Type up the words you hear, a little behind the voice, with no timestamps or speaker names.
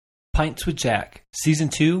Pints with Jack, Season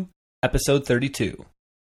 2, Episode 32.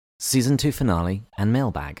 Season 2 finale and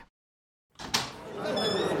mailbag.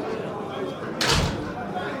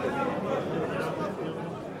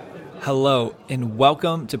 Hello, and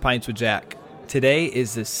welcome to Pints with Jack. Today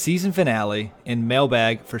is the season finale and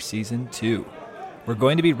mailbag for Season 2. We're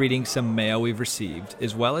going to be reading some mail we've received,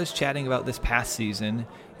 as well as chatting about this past season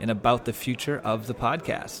and about the future of the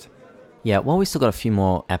podcast. Yeah, well, we still got a few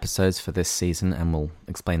more episodes for this season, and we'll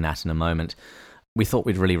explain that in a moment. We thought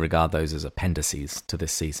we'd really regard those as appendices to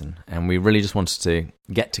this season, and we really just wanted to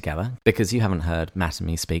get together, because you haven't heard Matt and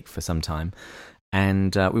me speak for some time,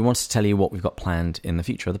 and we wanted to tell you what we've got planned in the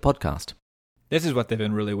future of the podcast. This is what they've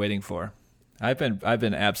been really waiting for. I've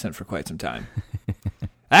been absent for quite some time.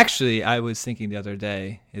 Actually, I was thinking the other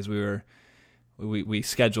day, as we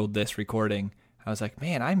scheduled this recording, I was like,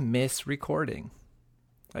 man, I miss recording.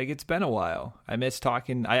 Like, it's been a while. I miss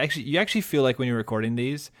talking. You actually feel like when you're recording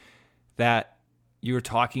these that you were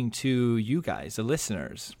talking to you guys, the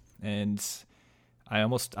listeners. And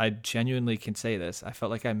I genuinely can say this. I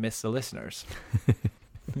felt like I miss the listeners.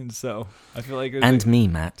 And so I feel like... And me,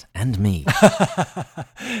 Matt. And me.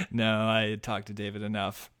 No, I had talked to David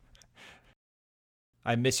enough.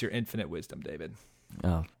 I miss your infinite wisdom, David.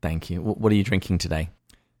 Oh, thank you. What are you drinking today?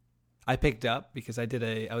 I picked up because I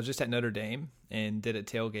was just at Notre Dame and did a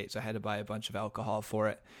tailgate, so I had to buy a bunch of alcohol for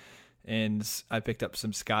it. And I picked up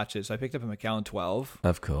some scotches. So I picked up a Macallan 12.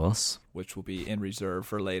 Of course. Which will be in reserve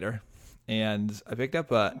for later. And I picked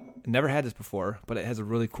up never had this before, but it has a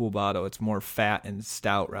really cool bottle. It's more fat and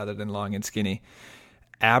stout rather than long and skinny.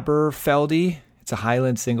 Aberfeldy. It's a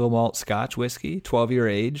Highland single malt Scotch whiskey, 12-year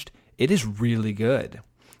aged. It is really good.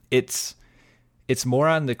 It's more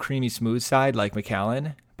on the creamy smooth side like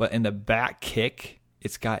Macallan, but in the back kick,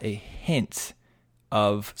 it's got a hint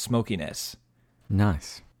of smokiness.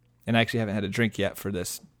 Nice. And I actually haven't had a drink yet for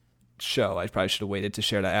this show. I probably should have waited to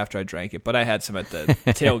share that after I drank it, but I had some at the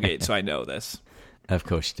tailgate, so I know this. Of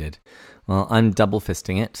course you did. Well, I'm double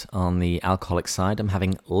fisting it. On the alcoholic side, I'm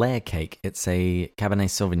having layer cake. It's a Cabernet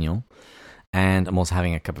Sauvignon, and I'm also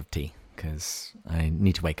having a cup of tea because I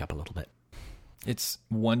need to wake up a little bit. It's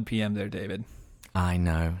 1 p.m. there, David. I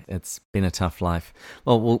know. It's been a tough life.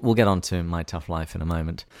 Well, we'll get on to my tough life in a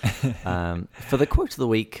moment. For the quote of the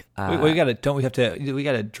week... we got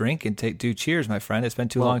to drink and do cheers, my friend. It's been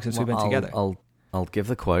too long since we've been together. I'll give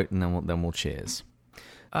the quote and then we'll cheers.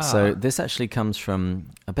 So this actually comes from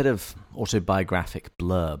a bit of autobiographic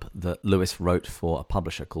blurb that Lewis wrote for a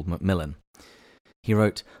publisher called Macmillan. He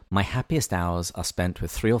wrote, "My happiest hours are spent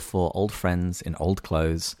with 3 or 4 old friends in old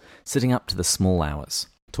clothes, sitting up to the small hours,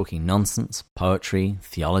 talking nonsense, poetry,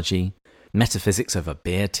 theology, metaphysics over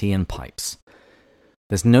beer, tea, and pipes.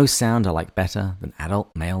 There's no sound I like better than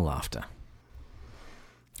adult male laughter."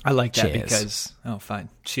 I like that Cheers. because... Oh, fine.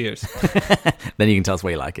 Cheers. Then you can tell us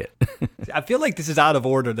why you like it. I feel like this is out of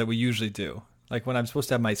order that we usually do. Like when I'm supposed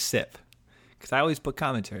to have my sip. Because I always put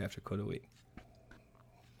commentary after quote a week.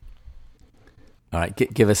 All right,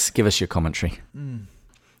 give us your commentary.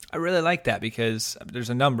 I really like that because there's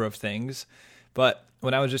a number of things. But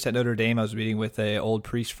when I was just at Notre Dame, I was meeting with an old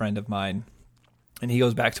priest friend of mine. And he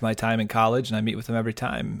goes back to my time in college, and I meet with him every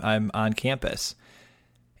time I'm on campus.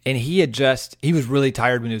 And he was really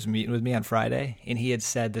tired when he was meeting with me on Friday. And he had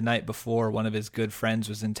said the night before one of his good friends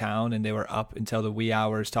was in town, and they were up until the wee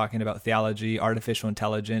hours talking about theology, artificial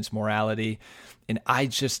intelligence, morality. And I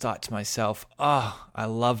just thought to myself, oh, I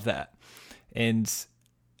love that. And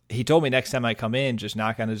he told me next time I come in, just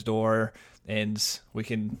knock on his door and we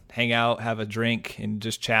can hang out, have a drink, and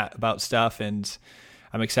just chat about stuff. And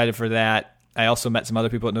I'm excited for that. I also met some other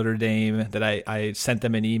people at Notre Dame that I sent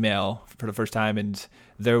them an email for the first time, and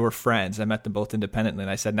they were friends. I met them both independently.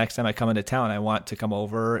 And I said, next time I come into town, I want to come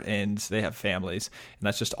over, and they have families. And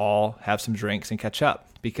let's just all have some drinks and catch up,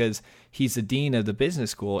 because he's the dean of the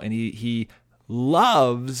business school, and he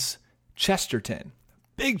loves Chesterton.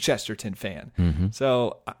 Big Chesterton fan. Mm-hmm.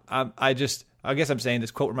 So I guess I'm saying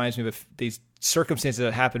this quote reminds me of these circumstances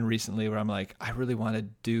that happened recently where I'm like, I really want to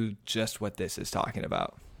do just what this is talking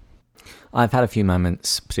about. I've had a few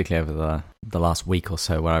moments, particularly over the last week or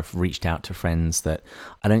so, where I've reached out to friends that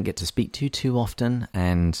I don't get to speak to too often,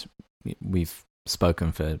 and we've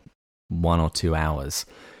spoken for 1 or 2 hours,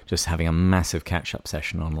 just having a massive catch-up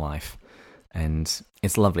session on life. And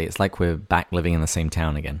it's lovely. It's like we're back living in the same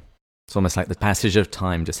town again. It's almost like the passage of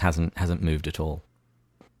time just hasn't moved at all.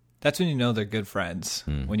 That's when you know they're good friends,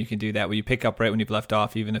 when you can do that, when you pick up right when you've left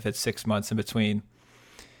off, even if it's 6 months in between.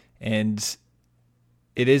 And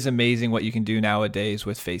it is amazing what you can do nowadays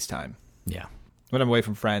with FaceTime. Yeah. When I'm away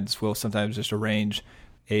from friends, we'll sometimes just arrange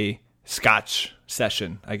a Scotch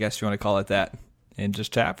session, I guess you want to call it that. and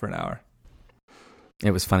just chat for an hour. It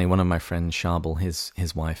was funny. One of my friends, Sharbel,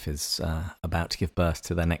 his wife is about to give birth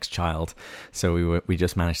to their next child, so we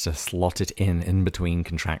just managed to slot it in between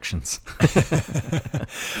contractions.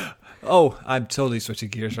 Oh, I'm totally switching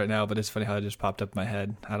gears right now, but it's funny how it just popped up in my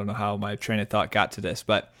head. I don't know how my train of thought got to this,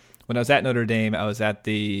 but when I was at Notre Dame, I was at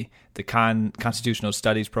the Constitutional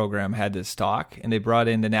Studies program, had this talk, and they brought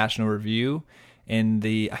in the National Review and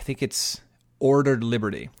I think it's Ordered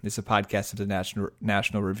Liberty. It's a podcast of the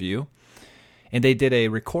National Review. And they did a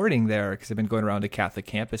recording there because I've been going around to Catholic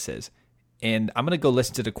campuses. And I'm going to go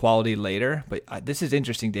listen to the quality later. But this is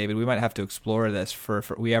interesting, David. We might have to explore this for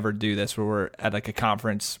we ever do this where we're at like a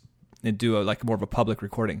conference and do more of a public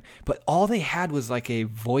recording. But all they had was like a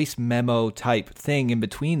voice memo type thing in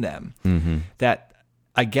between them that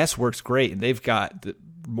I guess works great. And they've got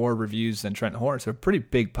more reviews than Trent Horn. So a pretty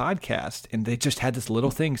big podcast. And they just had this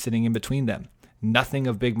little thing sitting in between them. Nothing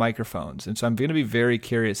of big microphones. And so I'm going to be very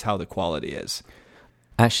curious how the quality is.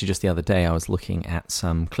 Actually, just the other day, I was looking at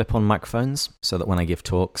some clip-on microphones so that when I give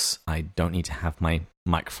talks, I don't need to have my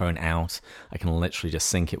microphone out. I can literally just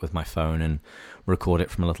sync it with my phone and record it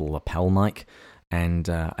from a little lapel mic. And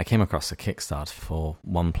I came across a Kickstarter for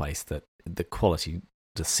one place that the quality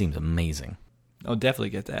just seems amazing. I'll definitely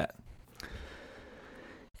get that.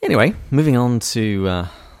 Anyway, moving on to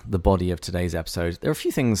the body of today's episode, there are a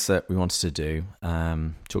few things that we wanted to do.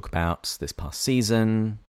 Talk about this past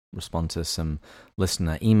season, respond to some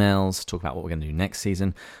listener emails, talk about what we're going to do next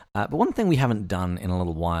season. But one thing we haven't done in a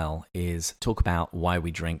little while is talk about why we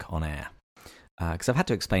drink on air. Because I've had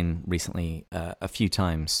to explain recently a few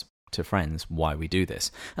times to friends why we do this,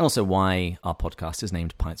 and also why our podcast is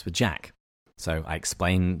named Pints with Jack. So I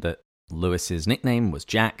explained that Lewis's nickname was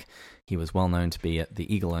Jack. He was well known to be at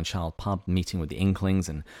the Eagle and Child pub meeting with the Inklings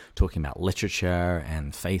and talking about literature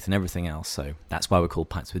and faith and everything else. So that's why we're called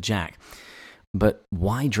Pints with Jack. But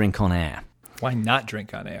why drink on air? Why not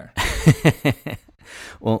drink on air?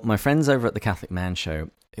 Well, my friends over at the Catholic Man Show,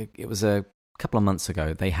 it was a couple of months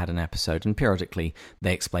ago, they had an episode, and periodically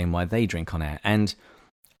they explain why they drink on air. And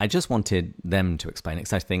I just wanted them to explain it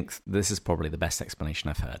because I think this is probably the best explanation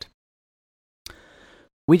I've heard.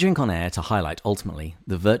 We drink on air to highlight, ultimately,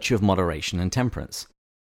 the virtue of moderation and temperance.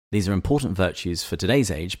 These are important virtues for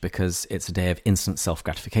today's age because it's a day of instant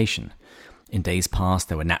self-gratification. In days past,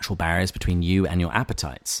 there were natural barriers between you and your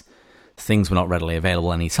appetites. Things were not readily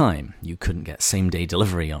available any time. You couldn't get same-day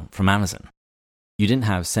delivery from Amazon. You didn't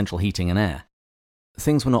have central heating and air.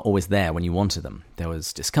 Things were not always there when you wanted them. There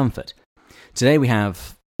was discomfort. Today we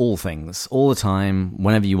have all things, all the time,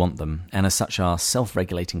 whenever you want them, and as such our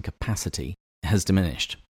self-regulating capacity has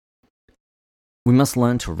diminished. We must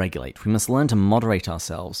learn to regulate. We must learn to moderate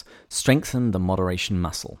ourselves, strengthen the moderation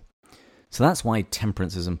muscle. So that's why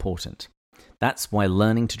temperance is important. That's why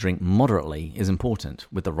learning to drink moderately is important,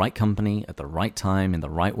 with the right company, at the right time, in the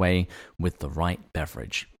right way, with the right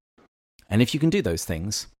beverage. And if you can do those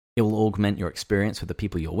things, it will augment your experience with the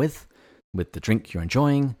people you're with the drink you're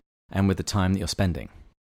enjoying, and with the time that you're spending.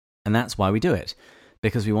 And that's why we do it,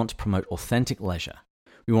 because we want to promote authentic leisure.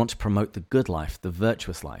 We want to promote the good life, the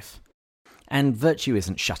virtuous life. And virtue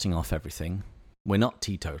isn't shutting off everything. We're not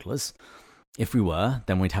teetotalers. If we were,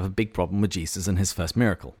 then we'd have a big problem with Jesus and his first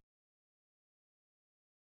miracle.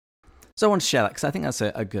 So I want to share that because I think that's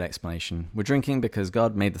a good explanation. We're drinking because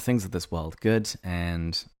God made the things of this world good,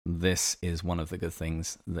 and this is one of the good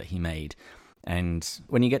things that he made. And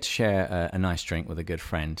when you get to share a nice drink with a good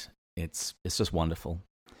friend, it's just wonderful.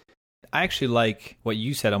 I actually like what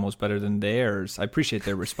you said almost better than theirs. I appreciate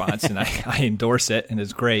their response, and I endorse it, and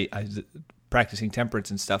it's great. I was practicing temperance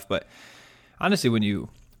and stuff, but honestly, when you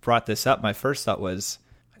brought this up, my first thought was,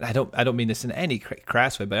 I don't mean this in any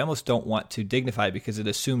crass way, but I almost don't want to dignify it because it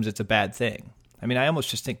assumes it's a bad thing. I mean, I almost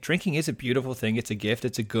just think drinking is a beautiful thing. It's a gift.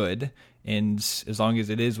 It's a good. And as long as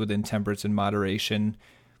it is within temperance and moderation,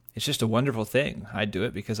 it's just a wonderful thing. I do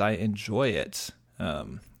it because I enjoy it.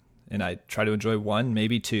 And I try to enjoy one,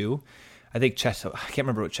 maybe two. I think I can't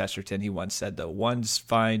remember what Chesterton he once said, though. One's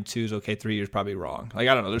fine, two's okay, 3 years probably wrong. Like,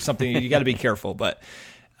 I don't know. There's something, you got to be careful. But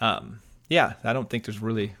yeah, I don't think there's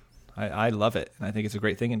really, I love it. And I think it's a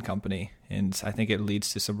great thing in company. And I think it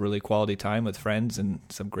leads to some really quality time with friends and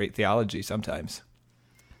some great theology sometimes.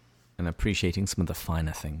 And appreciating some of the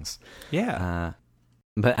finer things. Yeah.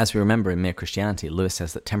 But as we remember in Mere Christianity, Lewis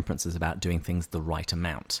says that temperance is about doing things the right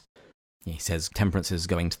amount. He says temperance is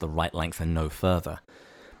going to the right length and no further.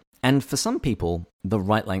 And for some people, the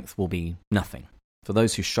right length will be nothing. For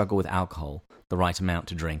those who struggle with alcohol, the right amount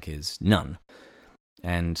to drink is none.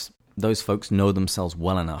 And those folks know themselves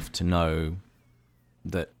well enough to know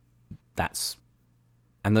that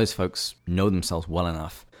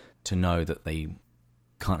they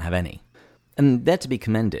can't have any. And they're to be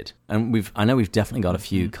commended. And I know we've definitely got a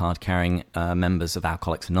few card-carrying members of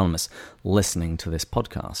Alcoholics Anonymous listening to this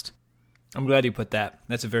podcast. I'm glad you put that.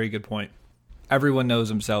 That's a very good point. Everyone knows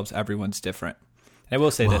themselves. Everyone's different. I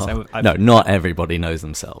will say this. No, not everybody knows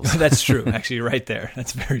themselves. That's true. Actually, you're right there.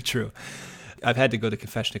 That's very true. I've had to go to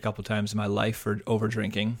confession a couple times in my life for over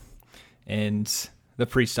drinking. And the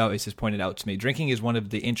priest always has pointed out to me, drinking is one of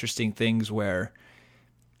the interesting things where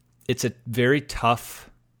it's a very tough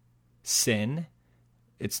sin.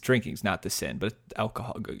 It's drinking's not the sin, but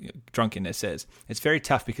drunkenness is. It's very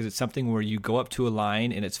tough because it's something where you go up to a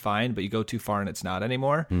line and it's fine, but you go too far and it's not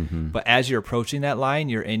anymore. Mm-hmm. But as you're approaching that line,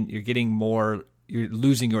 you're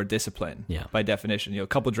losing your discipline by definition. A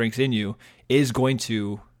couple drinks in you is going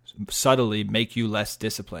to subtly make you less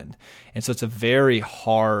disciplined. And so it's a very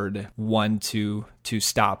hard one to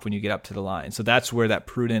stop when you get up to the line. So that's where that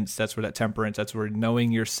prudence, that's where that temperance, that's where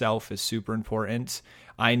knowing yourself is super important.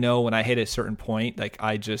 I know when I hit a certain point, like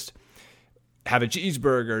I just have a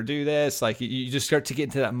cheeseburger, do this, like you just start to get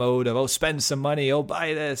into that mode of, spend some money,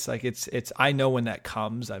 buy this. Like it's, I know when that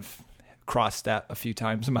comes. I've crossed that a few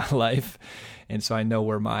times in my life. And so I know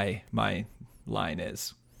where my line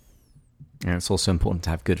is. And it's also important to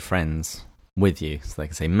have good friends with you so they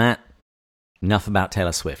can say, Matt, enough about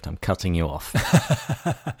Taylor Swift. I'm cutting you off.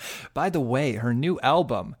 By the way, her new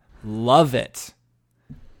album, love it.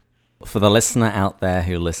 For the listener out there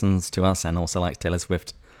who listens to us and also likes Taylor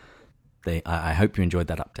Swift, I hope you enjoyed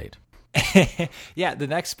that update. Yeah, the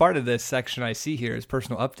next part of this section I see here is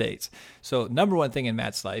personal updates. So number one thing in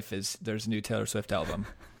Matt's life is there's a new Taylor Swift album.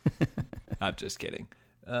 I'm just kidding.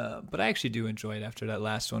 But I actually do enjoy it after that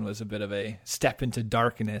last one was a bit of a step into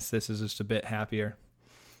darkness. This is just a bit happier.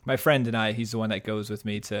 My friend and I, he's the one that goes with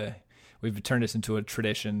me we've turned this into a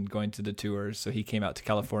tradition going to the tours. So he came out to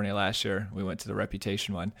California last year. We went to the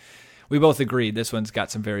Reputation one. We both agreed this one's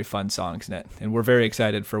got some very fun songs in it. And we're very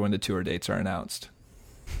excited for when the tour dates are announced.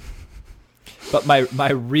 But my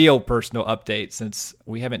real personal update, since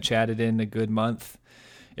we haven't chatted in a good month,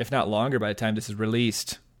 if not longer by the time this is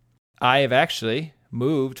released, I have actually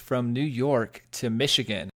moved from New York to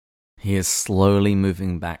Michigan. He is slowly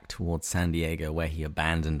moving back towards San Diego, where he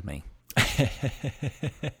abandoned me.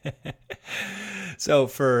 So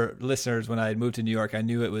for listeners, when I moved to New York, I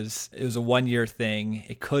knew it was a 1-year thing.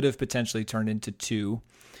 It could have potentially turned into 2.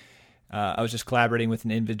 I was just collaborating with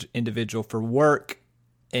an individual for work,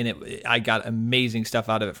 and I got amazing stuff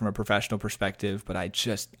out of it from a professional perspective, but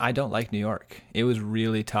I don't like New York. It was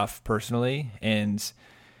really tough personally, and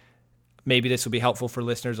maybe this will be helpful for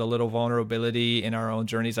listeners, a little vulnerability in our own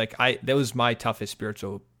journeys. Like that was my toughest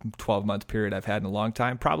spiritual 12-month period I've had in a long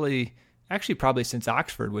time. Probably since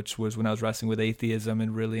Oxford, which was when I was wrestling with atheism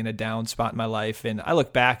and really in a down spot in my life. And I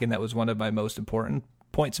look back and that was one of my most important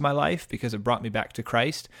points in my life because it brought me back to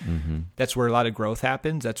Christ. Mm-hmm. That's where a lot of growth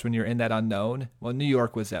happens. That's when you're in that unknown. Well, New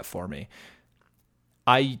York was that for me.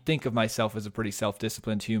 I think of myself as a pretty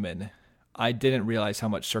self-disciplined human. I didn't realize how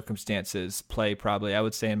much circumstances play probably. I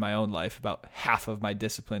would say in my own life, about half of my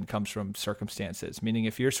discipline comes from circumstances. Meaning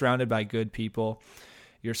if you're surrounded by good people,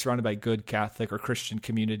 you're surrounded by good Catholic or Christian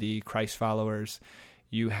community, Christ followers,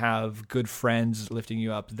 you have good friends lifting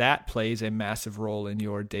you up, that plays a massive role in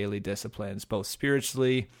your daily disciplines, both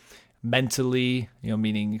spiritually, mentally,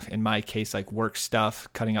 meaning in my case, like work stuff,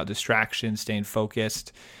 cutting out distractions, staying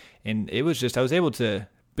focused. And it was just, I was able to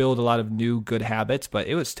build a lot of new good habits, but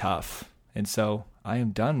it was tough. And so I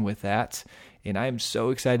am done with that. And I am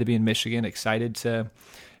so excited to be in Michigan, excited to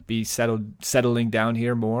be settling down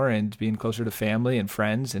here more and being closer to family and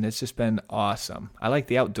friends. And it's just been awesome. I like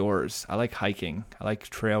the outdoors. I like hiking. I like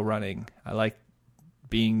trail running. I like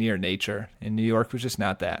being near nature. And New York was just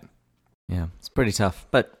not that. Yeah, it's pretty tough.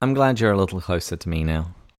 But I'm glad you're a little closer to me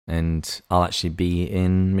now. And I'll actually be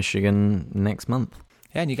in Michigan next month.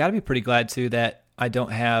 Yeah, and you got to be pretty glad, too, that I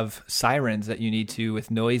don't have sirens that you need to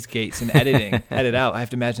with noise gates and editing. Edit out. I have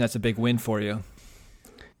to imagine that's a big win for you.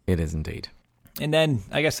 It is indeed. And then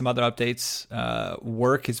I guess some other updates.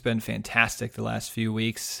 Work has been fantastic the last few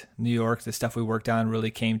weeks. New York, the stuff we worked on really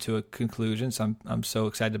came to a conclusion. So I'm so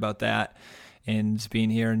excited about that. And being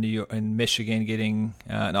here in New York, in Michigan, getting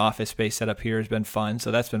an office space set up here has been fun.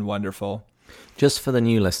 So that's been wonderful. Just for the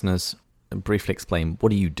new listeners, briefly explain, what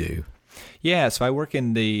do you do? Yeah, so I work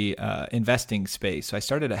in the investing space. So I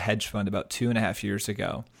started a hedge fund about 2.5 years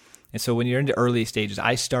ago. And so when you're into early stages,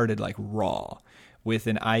 I started like raw with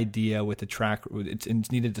an idea, with a track.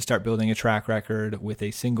 It's needed to start building a track record with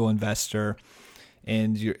a single investor.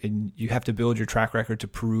 And you have to build your track record to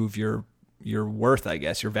prove your worth, I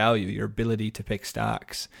guess, your value, your ability to pick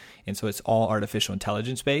stocks. And so it's all artificial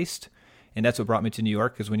intelligence based. And that's what brought me to New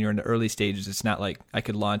York, because when you're in the early stages, it's not like I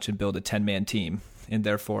could launch and build a 10-man team. And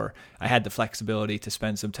therefore, I had the flexibility to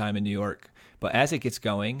spend some time in New York. But as it gets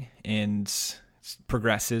going and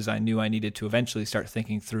progresses, I knew I needed to eventually start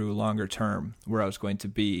thinking through longer term where I was going to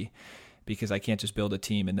be, because I can't just build a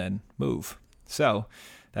team and then move. So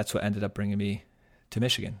that's what ended up bringing me to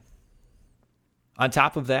Michigan. On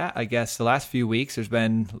top of that, I guess the last few weeks there's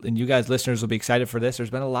been, and you guys listeners will be excited for this,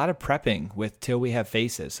 there's been a lot of prepping with Till We Have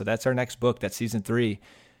Faces. So that's our next book. That's season 3.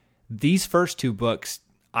 These first 2 books,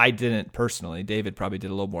 I didn't personally. David probably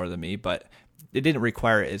did a little more than me, but it didn't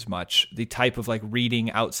require as much. The type of like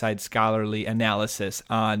reading outside scholarly analysis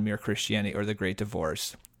on Mere Christianity or The Great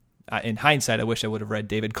Divorce. In hindsight, I wish I would have read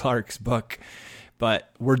David Clark's book,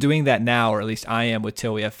 but we're doing that now, or at least I am with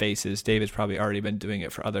Till We Have Faces. David's probably already been doing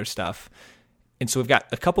it for other stuff. And so we've got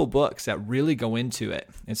a couple books that really go into it.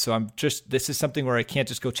 And so this is something where I can't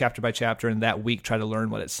just go chapter by chapter and that week try to learn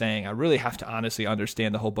what it's saying. I really have to honestly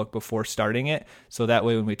understand the whole book before starting it. So that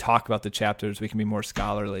way when we talk about the chapters, we can be more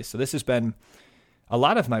scholarly. So this has been a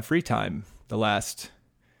lot of my free time the last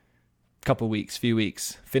few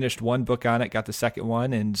weeks. Finished one book on it, got the second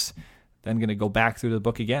one, and then going to go back through the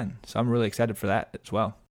book again. So I'm really excited for that as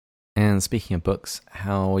well. And speaking of books,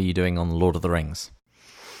 how are you doing on Lord of the Rings?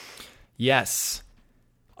 Yes.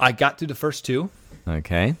 I got through the first 2.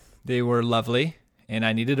 Okay. They were lovely, and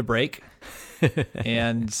I needed a break.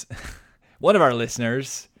 And one of our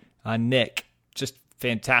listeners, Nick, just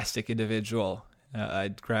fantastic individual. I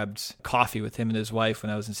grabbed coffee with him and his wife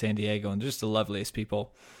when I was in San Diego, and just the loveliest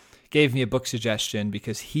people. Gave me a book suggestion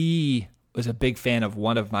because he was a big fan of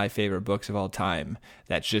one of my favorite books of all time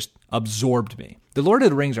that just absorbed me. The Lord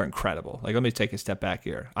of the Rings are incredible. Like, let me take a step back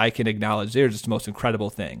here. I can acknowledge they're just the most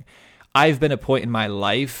incredible thing. I've been at a point in my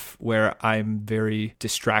life where I'm very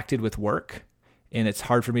distracted with work, and it's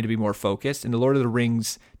hard for me to be more focused. And The Lord of the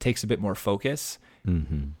Rings takes a bit more focus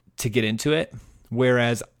to get into it.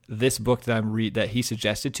 Whereas this book that he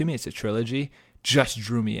suggested to me, it's a trilogy, just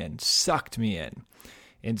drew me in, sucked me in.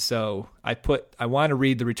 And so I want to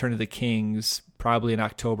read The Return of the Kings probably in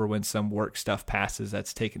October when some work stuff passes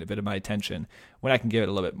that's taken a bit of my attention, when I can give it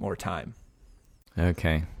a little bit more time.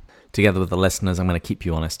 Okay. Together with the listeners, I'm going to keep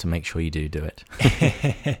you honest to make sure you do it.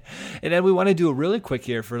 And then we want to do a really quick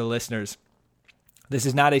here for the listeners. This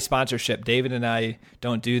is not a sponsorship. David and I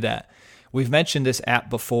don't do that. We've mentioned this app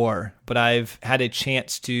before, but I've had a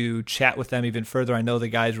chance to chat with them even further. I know the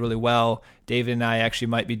guys really well. David and I actually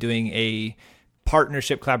might be doing a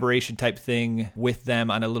partnership collaboration type thing with them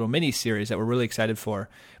on a little mini series that we're really excited for.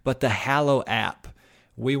 But the Hallow app,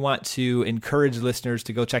 we want to encourage listeners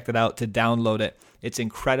to go check that out, to download it. It's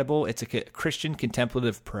incredible. It's a Christian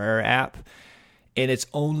contemplative prayer app, and it's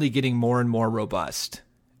only getting more and more robust.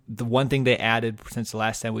 The one thing they added since the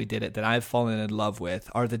last time we did it that I've fallen in love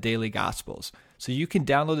with are the daily Gospels. So you can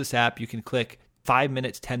download this app. You can click 5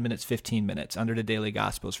 minutes, 10 minutes, 15 minutes under the daily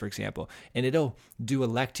Gospels, for example, and it'll do a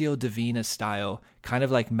Lectio Divina style, kind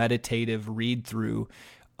of like meditative read through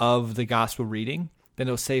of the gospel reading. Then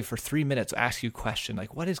it'll say for 3 minutes, ask you a question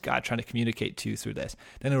like, what is God trying to communicate to you through this?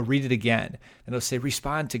 Then it'll read it again. Then it'll say,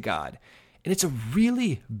 respond to God. And it's a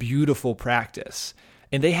really beautiful practice.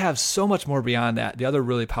 And they have so much more beyond that. The other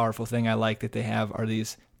really powerful thing I like that they have are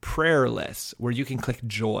these prayer lists where you can click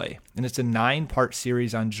joy. And it's a 9-part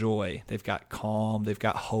series on joy. They've got calm, they've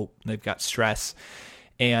got hope, they've got stress.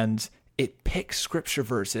 And it picks scripture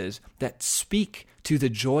verses that speak to the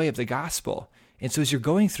joy of the gospel. And so as you're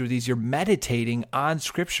going through these, you're meditating on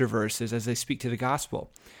scripture verses as they speak to the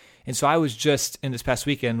gospel. And so I was just, in this past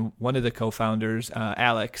weekend, one of the co-founders,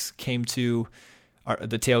 Alex, came to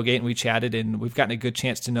the tailgate and we chatted, and we've gotten a good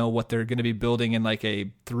chance to know what they're going to be building in like a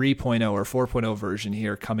 3.0 or 4.0 version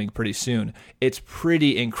here coming pretty soon. It's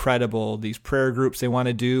pretty incredible, these prayer groups they want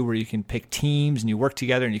to do where you can pick teams and you work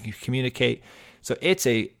together and you can communicate. So it's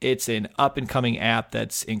an up-and-coming app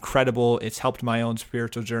that's incredible. It's helped my own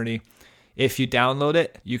spiritual journey. If you download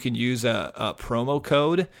it, you can use a promo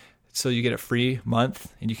code, so you get a free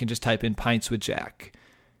month, and you can just type in Pints with Jack.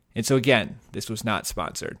 And so again, this was not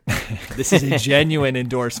sponsored. This is a genuine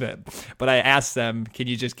endorsement. But I asked them, can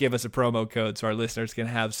you just give us a promo code so our listeners can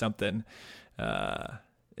have something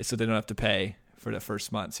so they don't have to pay for the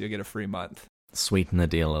first month, so you'll get a free month. Sweeten the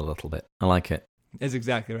deal a little bit. I like it. That's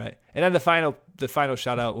exactly right. And then the final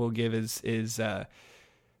shout out we'll give is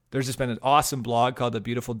there's just been an awesome blog called the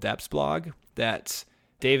Beautiful Depths blog that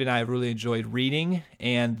Dave and I have really enjoyed reading,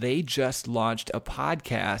 and they just launched a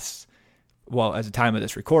podcast, well, at the time of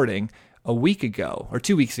this recording, a week ago or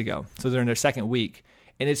 2 weeks ago. So they're in their second week,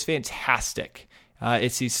 and it's fantastic.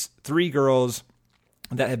 It's these 3 girls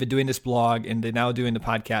that have been doing this blog, and they're now doing the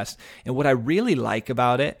podcast. And what I really like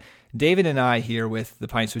about it, David and I here with the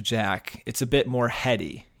Pints with Jack, it's a bit more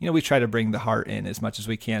heady. We try to bring the heart in as much as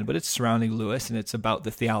we can, but it's surrounding Lewis, and it's about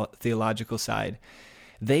the theological side.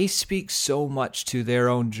 They speak so much to their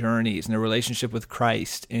own journeys and their relationship with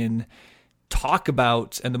Christ, and talk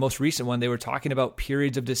about, and the most recent one, they were talking about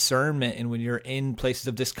periods of discernment and when you're in places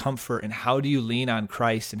of discomfort, and how do you lean on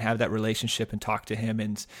Christ and have that relationship and talk to him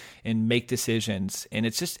and make decisions. And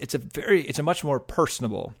it's a much more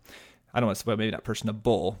personable, I don't want to say maybe not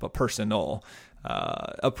personable, but personal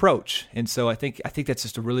approach. And so I think that's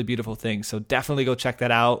just a really beautiful thing. So definitely go check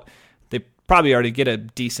that out. They probably already get a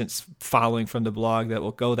decent following from the blog that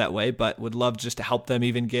will go that way, but would love just to help them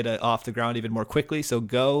even get off the ground even more quickly. So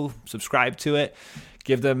go subscribe to it,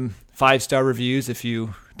 give them 5-star reviews if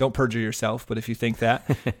you don't perjure yourself, but if you think that,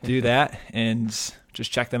 do that, and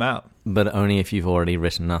just check them out. But only if you've already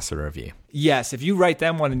written us a review. Yes, if you write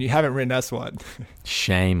them one and you haven't written us one.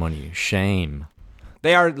 Shame on you, shame.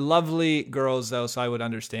 They are lovely girls, though, so I would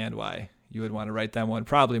understand why you would want to write them one,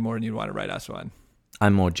 probably more than you'd want to write us one.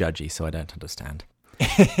 I'm more judgy, so I don't understand.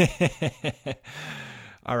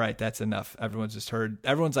 All right, that's enough. Everyone's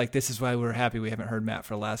like, this is why we're happy we haven't heard Matt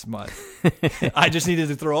for the last month. I just needed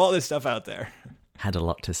to throw all this stuff out there. Had a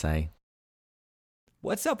lot to say.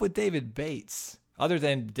 What's up with David Bates, other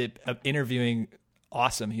than interviewing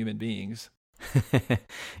awesome human beings?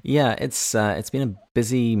 Yeah, it's been a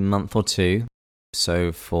busy month or two.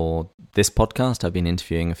 So for this podcast, I've been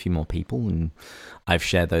interviewing a few more people, and I've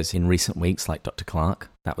shared those in recent weeks, like Dr. Clark.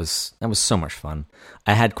 That was so much fun.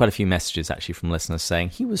 I had quite a few messages actually from listeners saying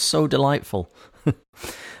he was so delightful.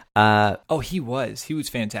 He was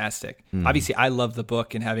fantastic. Obviously, I love the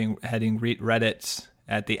book, and having read it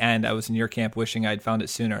at the end, I was in your camp wishing I'd found it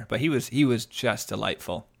sooner. But he was just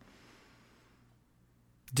delightful.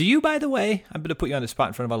 Do you, by the way, I'm going to put you on the spot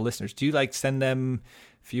in front of all the listeners, do you send them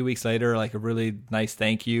a few weeks later like a really nice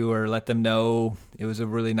thank you, or let them know it was a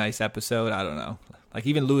really nice episode? I don't know. Like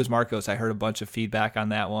even Louis Marcos, I heard a bunch of feedback on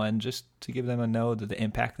that one just to give them a know that the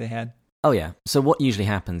impact they had. Oh yeah. So what usually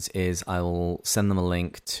happens is I will send them a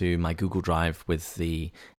link to my Google Drive with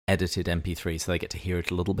the edited MP3, so they get to hear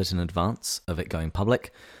it a little bit in advance of it going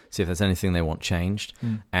public, see if there's anything they want changed.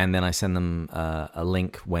 And then I send them a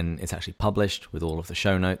link when it's actually published with all of the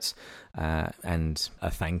show notes and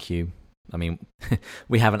a thank you. I mean,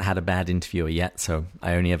 we haven't had a bad interviewer yet, so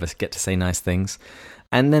I only ever get to say nice things.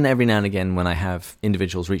 And then every now and again, when I have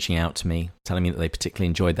individuals reaching out to me, telling me that they particularly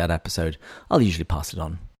enjoyed that episode, I'll usually pass it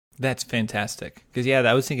on. That's fantastic. Because, yeah,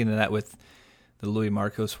 I was thinking of that with the Louis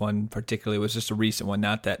Marcos one particularly. It was just a recent one,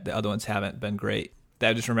 not that the other ones haven't been great.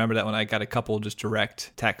 I just remember that when I got a couple just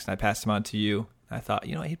direct texts and I passed them on to you, I thought,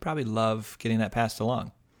 he'd probably love getting that passed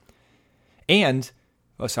along. And,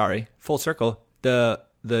 full circle, the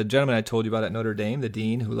gentleman I told you about at Notre Dame, the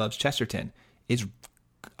dean who loves Chesterton, is,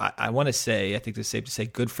 I want to say, I think it's safe to say,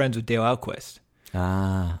 good friends with Dale Alquist.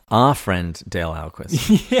 Our friend Dale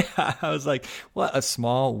Alquist. Yeah, I was like, what a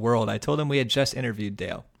small world. I told him we had just interviewed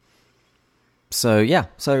Dale. So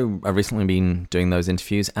I've recently been doing those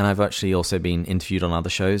interviews, and I've actually also been interviewed on other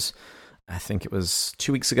shows. I think it was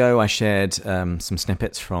 2 weeks ago I shared some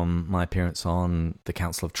snippets from my appearance on the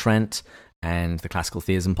Council of Trent and the Classical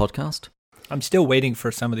Theism podcast. I'm still waiting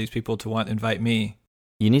for some of these people to want to invite me.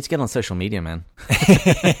 You need to get on social media, man.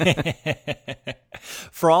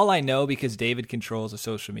 For all I know, because David controls the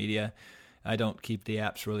social media, I don't keep the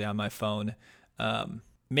apps really on my phone.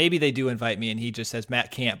 Maybe they do invite me and he just says,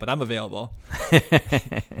 Matt can't, but I'm available.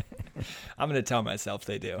 I'm going to tell myself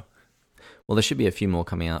they do. Well, there should be a few more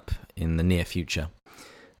coming up in the near future.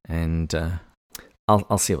 And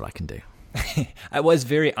I'll see what I can do. I was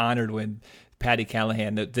very honored when Patty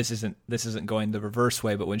Callahan, this isn't going the reverse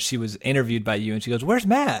way, but when she was interviewed by you and she goes, "Where's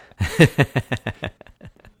Matt?"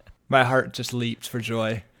 My heart just leaped for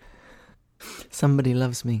joy. Somebody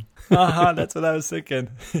loves me. That's what I was thinking.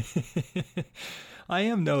 I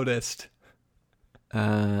am noticed.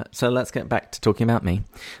 So let's get back to talking about me.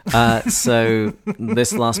 So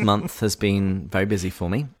this last month has been very busy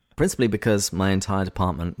for me, principally because my entire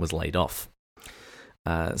department was laid off.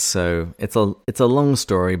 So it's a long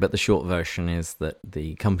story, but the short version is that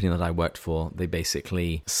the company that I worked for, they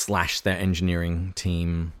basically slashed their engineering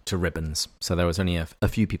team to ribbons. So there was only a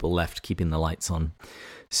few people left keeping the lights on.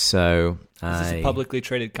 So is this a publicly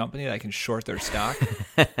traded company that I can short their stock?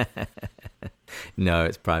 No,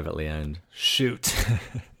 it's privately owned. Shoot.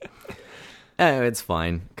 Oh, it's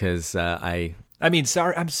fine because sorry.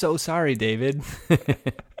 I'm so sorry, David.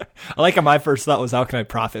 I like how my first thought was, how can I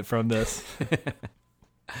profit from this?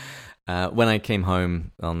 When I came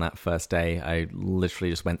home on that first day, I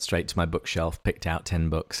literally just went straight to my bookshelf, picked out 10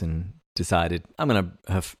 books, and decided I'm going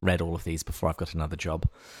to have read all of these before I've got another job.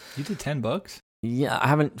 You did 10 books? Yeah, I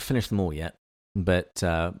haven't finished them all yet, but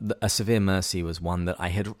A Severe Mercy was one that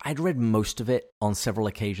I'd read most of it on several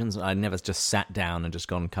occasions. I'd never just sat down and just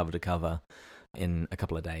gone cover to cover in a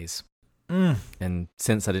couple of days. And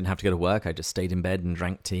since I didn't have to go to work, I just stayed in bed and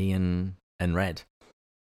drank tea and read.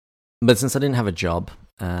 But since I didn't have a job,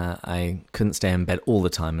 I couldn't stay in bed all the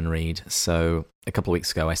time and read. So a couple of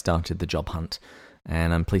weeks ago, I started the job hunt.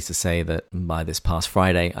 And I'm pleased to say that by this past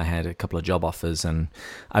Friday, I had a couple of job offers, and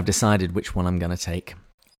I've decided which one I'm going to take.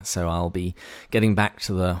 So I'll be getting back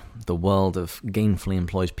to the world of gainfully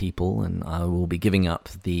employed people, and I will be giving up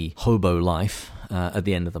the hobo life at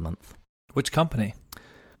the end of the month. Which company?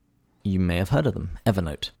 You may have heard of them,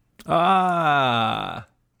 Evernote. Ah,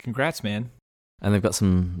 congrats, man. And they've got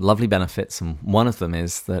some lovely benefits, and one of them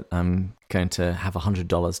is that I'm going to have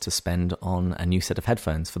 $100 to spend on a new set of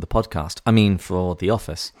headphones for the podcast. I mean, for the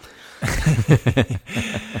office.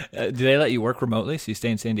 Do they let you work remotely, so you stay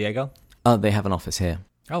in San Diego? Oh, they have an office here.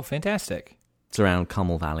 Oh, fantastic. It's around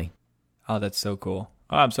Carmel Valley. Oh, that's so cool.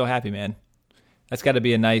 Oh, I'm so happy, man. That's got to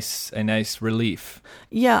be a nice relief.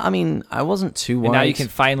 Yeah, I mean, I wasn't too worried. And now you can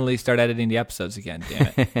finally start editing the episodes again,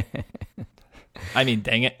 damn it. I mean,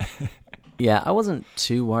 dang it. Yeah, I wasn't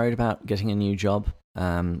too worried about getting a new job,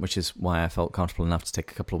 which is why I felt comfortable enough to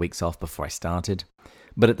take a couple of weeks off before I started.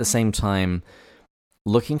 But at the same time,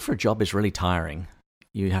 looking for a job is really tiring.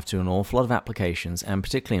 You have to do an awful lot of applications, and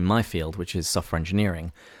particularly in my field, which is software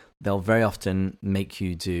engineering, they'll very often make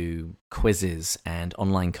you do quizzes and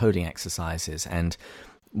online coding exercises. And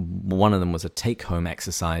one of them was a take-home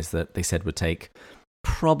exercise that they said would take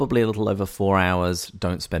probably a little over 4 hours.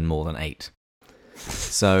 Don't spend more than 8.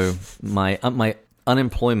 So my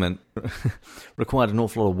unemployment required an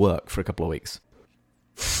awful lot of work for a couple of weeks.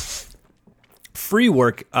 Free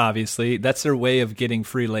work, obviously. That's their way of getting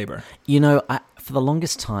free labor. You know, for the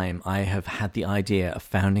longest time, I have had the idea of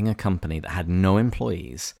founding a company that had no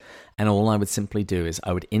employees, and all I would simply do is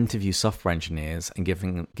I would interview software engineers and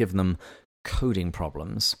give them coding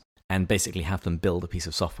problems and basically have them build a piece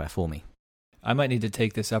of software for me. I might need to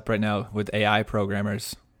take this up right now with AI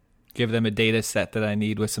programmers. Give them a data set that I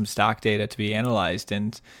need with some stock data to be analyzed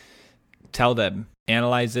and tell them,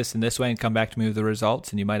 analyze this in this way and come back to me with the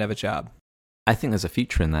results, and you might have a job. I think there's a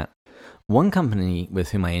future in that. One company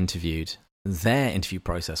with whom I interviewed, their interview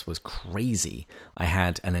process was crazy. I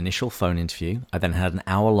had an initial phone interview. I then had an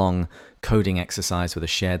hour-long coding exercise with a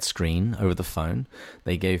shared screen over the phone.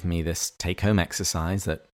 They gave me this take-home exercise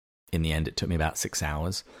that, in the end, it took me about 6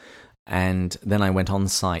 hours. And then I went on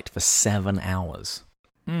site for 7 hours.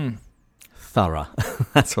 Thorough.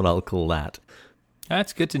 That's what I'll call that.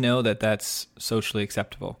 That's good to know that that's socially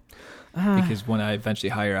acceptable. Because when I eventually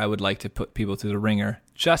hire, I would like to put people through the ringer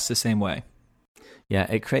just the same way. Yeah,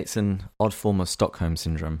 it creates an odd form of Stockholm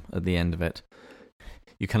syndrome at the end of it.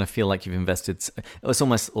 You kind of feel like you've invested... It's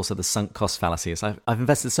almost also the sunk cost fallacy. I've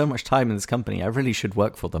invested so much time in this company, I really should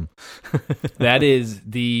work for them. That is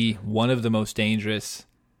one of the most dangerous...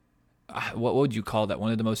 What would you call that?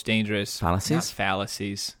 One of the most dangerous... Fallacies? Not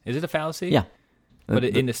fallacies. Is it a fallacy? Yeah. But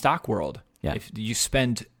in the stock world, yeah. If you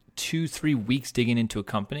spend 2-3 weeks digging into a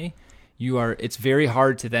company... It's very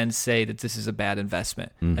hard to then say that this is a bad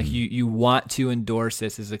investment. Mm-hmm. Like you want to endorse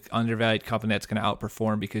this as an undervalued company that's going to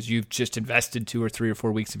outperform because you've just invested 2 or 3 or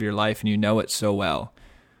 4 weeks of your life and you know it so well.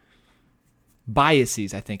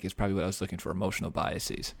 Biases, I think, is probably what I was looking for. Emotional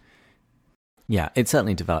biases. Yeah, it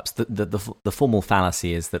certainly develops. The formal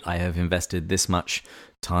fallacy is that I have invested this much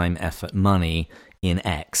time, effort, money in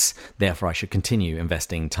X. Therefore, I should continue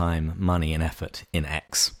investing time, money, and effort in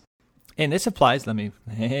X. And this applies, let me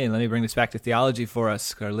bring this back to theology for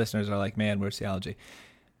us. Our listeners are like, man, where's theology?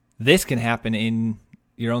 This can happen in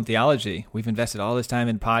your own theology. We've invested all this time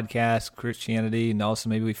in podcasts, Christianity, and also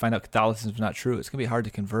maybe we find out Catholicism is not true. It's going to be hard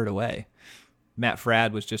to convert away. Matt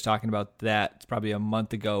Fradd was just talking about that probably a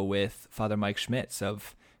month ago with Father Mike Schmitz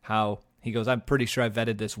of how he goes, I'm pretty sure I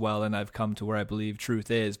vetted this well and I've come to where I believe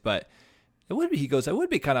truth is, but it would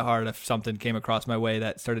be kind of hard if something came across my way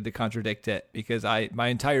that started to contradict it because my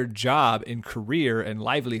entire job and career and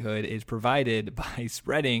livelihood is provided by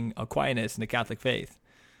spreading Aquinas and the Catholic faith.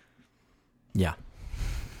 Yeah.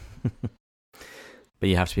 But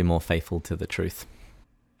you have to be more faithful to the truth.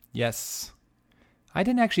 Yes. I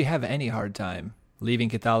didn't actually have any hard time leaving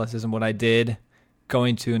Catholicism. What I did,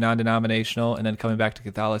 going to non-denominational and then coming back to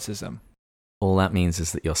Catholicism. All that means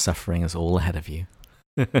is that your suffering is all ahead of you.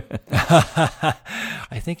 I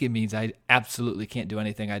think it means I absolutely can't do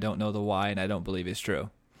anything I don't know the why and I don't believe is true.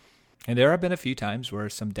 And there have been a few times where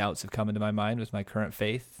some doubts have come into my mind with my current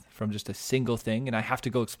faith from just a single thing, and I have to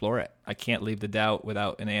go explore it. I can't leave the doubt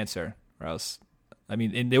without an answer. or else, I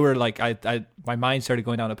mean, and they were like, my mind started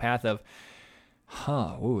going down a path of,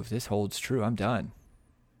 if this holds true, I'm done.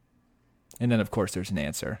 And then, of course, there's an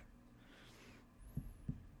answer.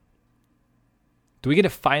 Do we get to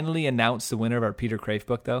finally announce the winner of our Peter Crafe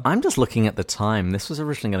book, though? I'm just looking at the time. This was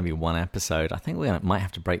originally going to be one episode. I think we might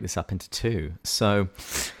have to break this up into two. So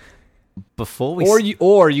before we...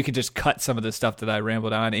 Or you could just cut some of the stuff that I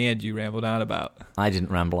rambled on and you rambled on about. I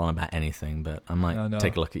didn't ramble on about anything, but I might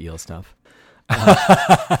take a look at your stuff.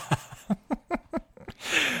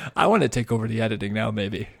 I want to take over the editing now,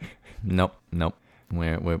 maybe. Nope.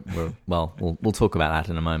 We'll talk about that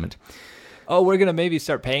in a moment. Oh, we're going to maybe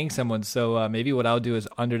start paying someone. So maybe what I'll do is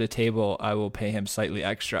under the table, I will pay him slightly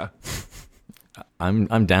extra.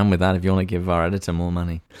 I'm down with that if you want to give our editor more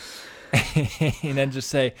money. And then just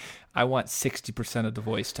say, I want 60% of the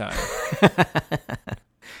voice time.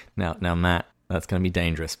 Now, Matt, that's going to be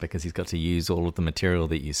dangerous because he's got to use all of the material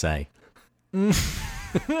that you say.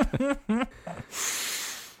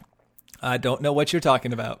 I don't know what you're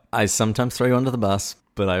talking about. I sometimes throw you under the bus,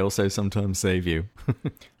 but I also sometimes save you.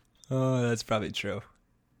 Oh, that's probably true.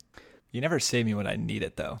 You never save me when I need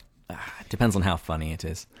it, though. Depends on how funny it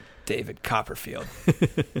is. David Copperfield.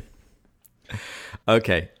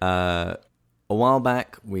 Okay. A while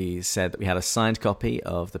back, we said that we had a signed copy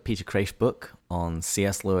of the Peter Crafe book on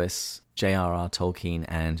C.S. Lewis, J.R.R. Tolkien,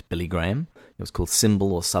 and Billy Graham. It was called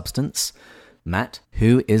Symbol or Substance. Matt,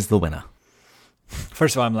 who is the winner?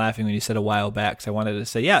 First of all, I'm laughing when you said a while back, because I wanted to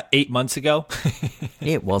say, 8 months ago.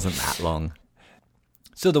 It wasn't that long.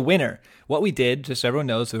 So the winner, what we did, just so everyone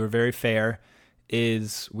knows, we were very fair,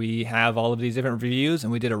 is we have all of these different reviews,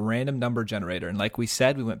 and we did a random number generator. And like we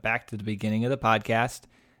said, we went back to the beginning of the podcast.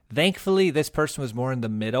 Thankfully, this person was more in the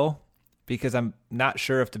middle, because I'm not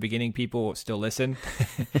sure if the beginning people still listen.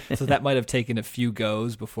 So that might have taken a few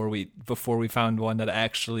goes before we found one that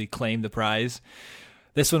actually claimed the prize.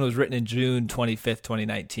 This one was written in June 25th,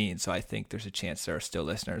 2019, so I think there's a chance there are still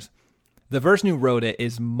listeners. The person who wrote it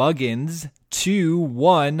is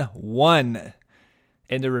Muggins211.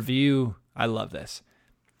 In the review, I love this.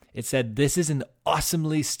 It said, "This is an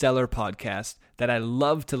awesomely stellar podcast that I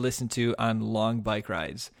love to listen to on long bike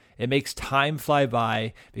rides. It makes time fly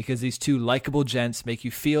by because these two likable gents make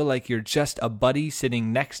you feel like you're just a buddy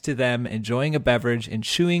sitting next to them, enjoying a beverage and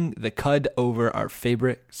chewing the cud over our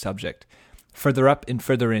favorite subject. Further up and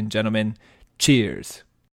further in, gentlemen. Cheers."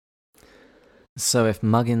 So if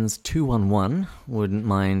Muggins211 wouldn't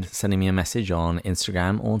mind sending me a message on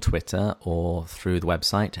Instagram or Twitter or through the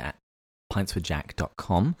website at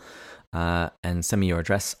pintswithjack.com and send me your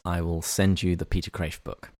address, I will send you the Peter Crafe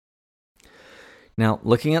book. Now,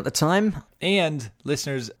 looking at the time... And,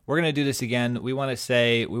 listeners, we're going to do this again. We want to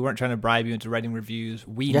say we weren't trying to bribe you into writing reviews.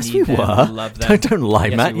 Yes, need we them. were. We love them. Don't lie,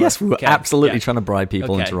 yes, Matt. Yes, we were absolutely okay. trying to bribe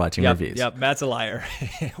people into writing reviews. Yep, Matt's a liar.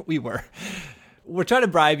 We were. We're trying to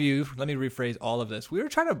bribe you. Let me rephrase all of this. We were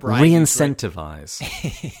trying to bribe Re-incentivize.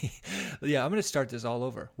 Yeah, I'm going to start this all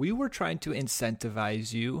over. We were trying to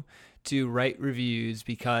incentivize you to write reviews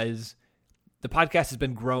because the podcast has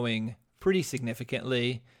been growing pretty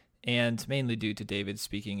significantly, and mainly due to David's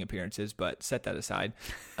speaking appearances, but set that aside.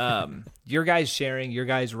 Your guys sharing, your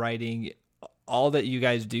guys writing, all that you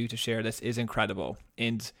guys do to share this is incredible.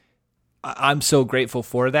 And I'm so grateful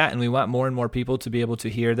for that, and we want more and more people to be able to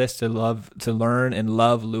hear this, to learn and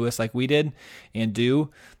love Lewis like we did and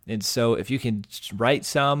do. And so if you can write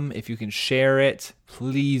some, if you can share it,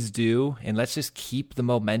 please do. And let's just keep the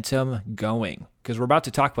momentum going, because we're about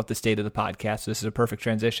to talk about the state of the podcast. So this is a perfect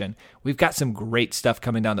transition. We've got some great stuff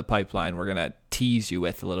coming down the pipeline we're going to tease you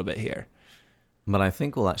with a little bit here. But I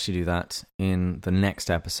think we'll actually do that in the next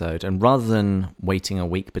episode. And rather than waiting a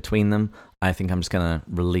week between them, I think I'm just going to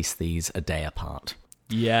release these a day apart.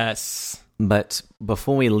 Yes. But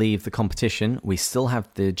before we leave the competition, we still have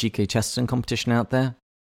the GK Chesterton competition out there.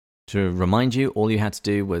 To remind you, all you had to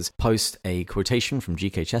do was post a quotation from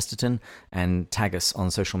GK Chesterton and tag us on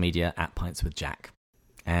social media at Pints with Jack.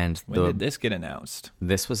 And when did this get announced?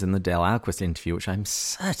 This was in the Dale Alquist interview, which I'm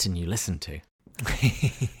certain you listened to.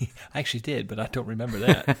 I actually did, but I don't remember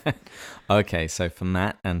that. Okay, so for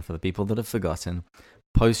Matt and for the people that have forgotten,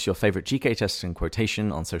 post your favorite GK Chesterton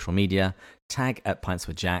quotation on social media, tag at Pints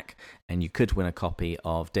with Jack, and you could win a copy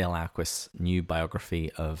of Dale Alquist's new biography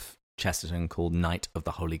of Chesterton called Night of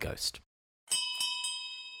the Holy Ghost.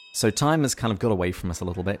 So time has kind of got away from us a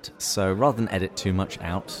little bit, so rather than edit too much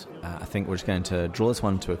out, I think we're just going to draw this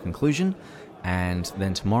one to a conclusion. And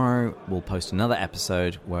then tomorrow we'll post another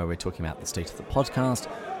episode where we're talking about the state of the podcast,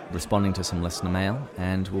 responding to some listener mail,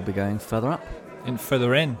 and we'll be going further up. And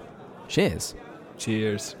further in. Cheers.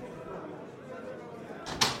 Cheers.